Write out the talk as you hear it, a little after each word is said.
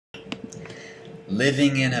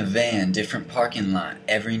Living in a van, different parking lot,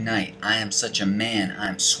 every night. I am such a man, I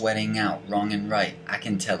am sweating out, wrong and right. I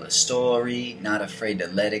can tell a story, not afraid to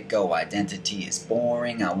let it go. Identity is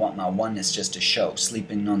boring, I want my oneness just to show.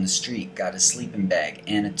 Sleeping on the street, got a sleeping bag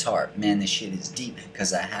and a tarp. Man, this shit is deep,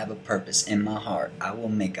 cause I have a purpose in my heart. I will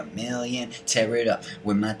make a million, tear it up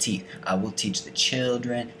with my teeth. I will teach the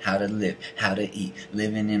children how to live, how to eat.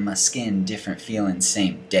 Living in my skin, different feeling,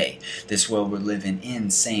 same day. This world we're living in,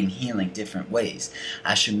 same healing, different ways.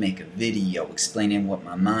 I should make a video explaining what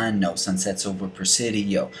my mind knows. Sunsets over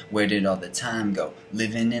Presidio, where did all the time go?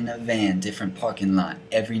 Living in a van, different parking lot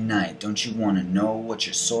every night. Don't you want to know what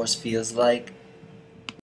your source feels like?